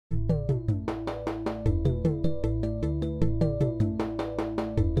Well,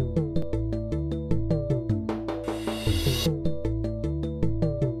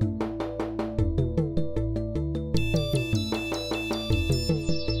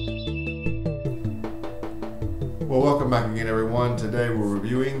 welcome back again, everyone. Today we're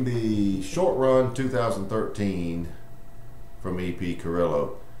reviewing the Short Run 2013 from EP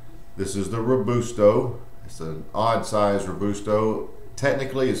Carrillo. This is the Robusto. It's an odd size Robusto.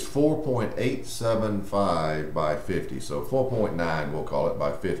 Technically it's 4.875 by 50, so 4.9 we'll call it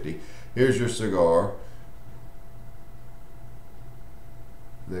by 50. Here's your cigar.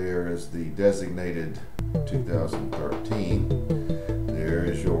 There is the designated 2013. There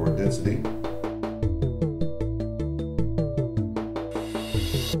is your density.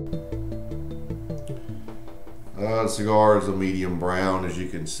 The cigar is a medium brown, as you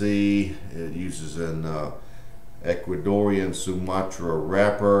can see. It uses an Ecuadorian Sumatra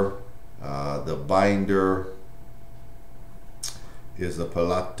wrapper. The binder is a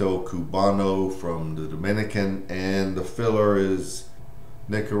Palato Cubano from the Dominican, and the filler is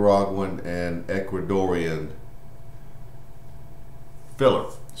Nicaraguan and Ecuadorian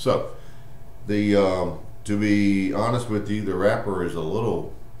filler. So, to be honest with you, the wrapper is a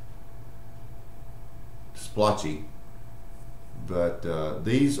little splotchy, but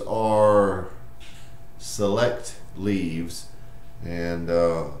these are select leaves, and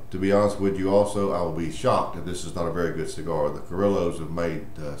to be honest with you also, I will be shocked if this is not a very good cigar. The Carrillos have made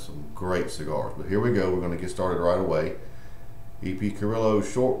some great cigars, but here we go. We're going to get started right away. EP Carrillo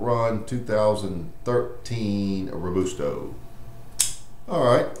Short Run 2013 Robusto.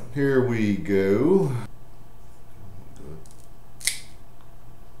 Alright, here we go.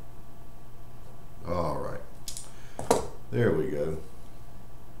 Alright, there we go.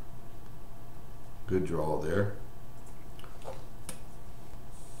 Good draw there.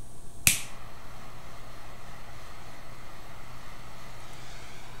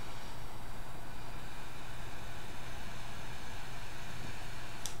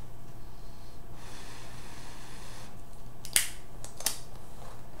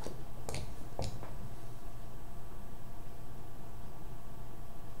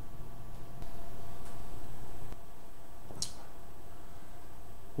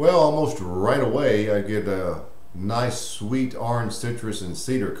 Well, almost right away I get a nice sweet orange citrus and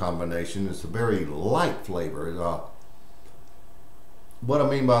cedar combination. It's a very light flavor. What I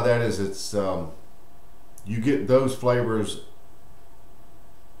mean by that is it's you get those flavors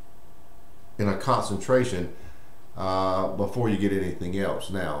in a concentration before you get anything else.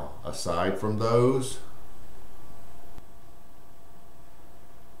 Now, aside from those,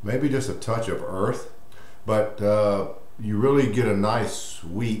 maybe just a touch of earth, but you really get a nice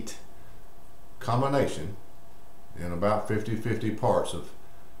sweet combination in about 50-50 parts of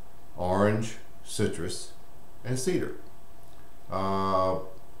orange, citrus, and cedar.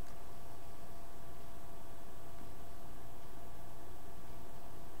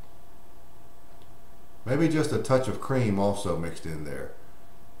 Maybe just a touch of cream also mixed in there.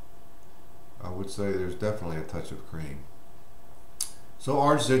 I would say there's definitely a touch of cream. So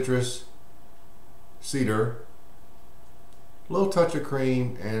orange, citrus, cedar, a little touch of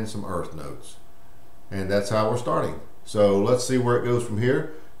cream, and some earth notes. And that's how we're starting. So let's see where it goes from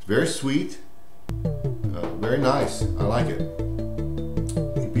here. It's very sweet, very nice. I like it.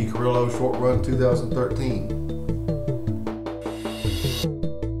 EP Carrillo Short Run 2013.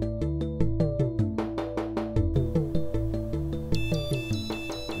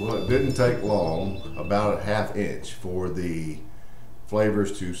 Well, it didn't take long, about a ½ inch, for the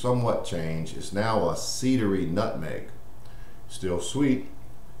flavors to somewhat change. It's now a cedary nutmeg. Still sweet,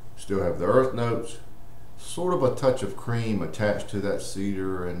 still have the earth notes, sort of a touch of cream attached to that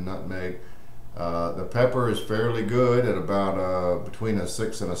cedar and nutmeg. The pepper is fairly good at about between a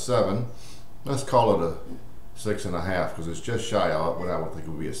 6 and a 7. Let's call it a 6.5 because it's just shy of what I would think it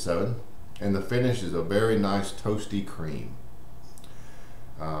would be a 7. And the finish is a very nice toasty cream.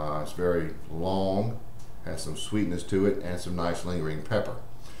 It's very long, has some sweetness to it, and some nice lingering pepper.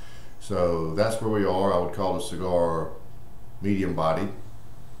 So that's where we are. I would call the cigar medium bodied,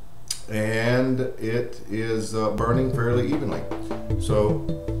 and it is burning fairly evenly. So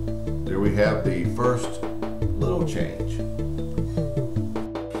there we have the first little change.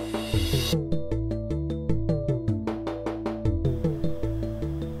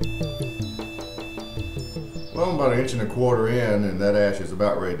 Well, I'm about 1.25 inches in, and that ash is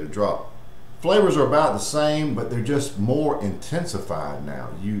about ready to drop. Flavors are about the same, but they're just more intensified now.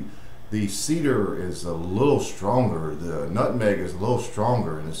 The cedar is a little stronger, the nutmeg is a little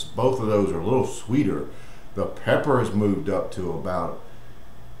stronger, and both of those are a little sweeter. The pepper has moved up to about,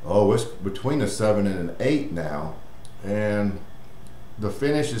 it's between a 7 and an 8 now, and the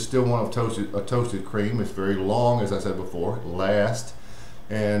finish is still one of toasted cream. It's very long, as I said before, it lasts,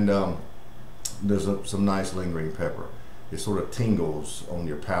 and there's some nice lingering pepper. It sort of tingles on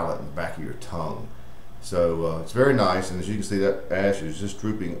your palate and the back of your tongue. So it's very nice, and as you can see, that ash is just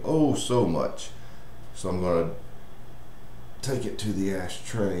drooping oh so much. So I'm going to take it to the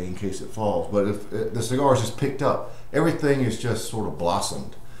ashtray in case it falls. But if the cigar is just picked up, everything is just sort of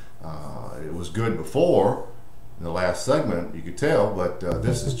blossomed. It was good before in the last segment, you could tell, but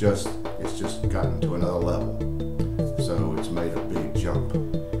this is just, it's just gotten to another level. So it's made a big jump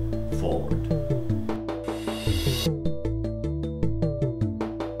forward.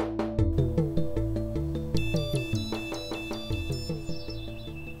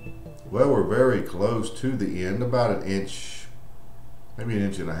 Well, we're very close to the end, about an inch, maybe an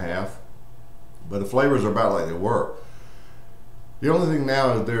inch and a half, but the flavors are about like they were. The only thing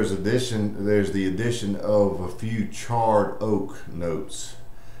now is there's the addition of a few charred oak notes.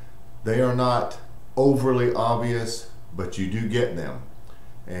 They are not overly obvious, but you do get them.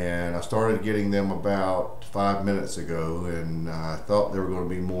 And I started getting them about 5 minutes ago, and I thought they were going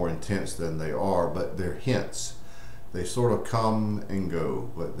to be more intense than they are, but they're hints. They sort of come and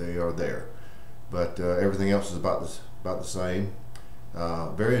go, but they are there. But everything else is about the same.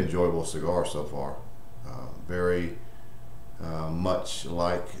 Very enjoyable cigar so far. Very much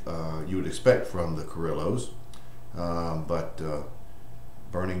like you would expect from the Carrillos, but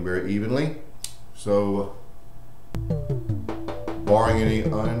burning very evenly. So, barring any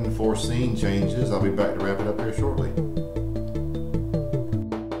unforeseen changes, I'll be back to wrap it up here shortly.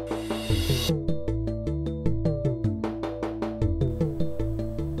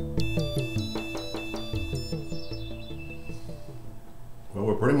 Well,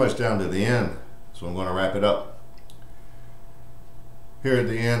 we're pretty much down to the end, so I'm going to wrap it up. Here at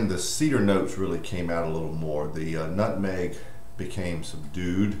the end, the cedar notes really came out a little more. The nutmeg became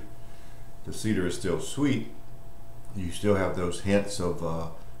subdued. The cedar is still sweet. You still have those hints of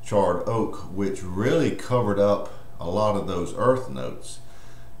charred oak, which really covered up a lot of those earth notes.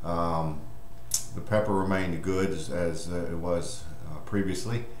 The pepper remained good as it was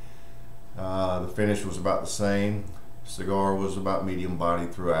previously. The finish was about the same. Cigar was about medium body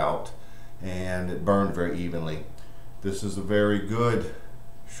throughout, and it burned very evenly. This is a very good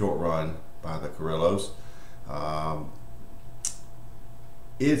short run by the Carrillos.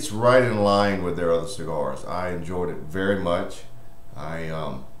 It's right in line with their other cigars. I enjoyed it very much. I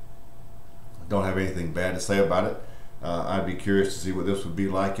don't have anything bad to say about it. I'd be curious to see what this would be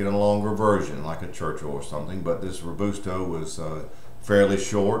like in a longer version, like a Churchill or something, but this Robusto was fairly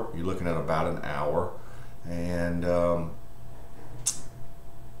short. You're looking at about an hour. And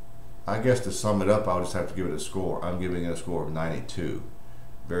I guess to sum it up, I'll just have to give it a score. I'm giving it a score of 92.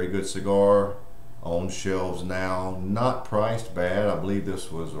 Very good cigar, on shelves now, not priced bad. I believe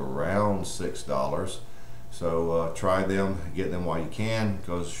this was around $6. So try them, get them while you can,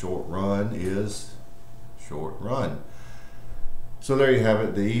 because short run is short run. So there you have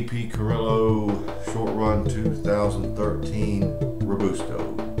it, the EP Carrillo Short Run 2013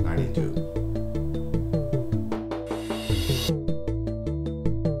 Robusto 92.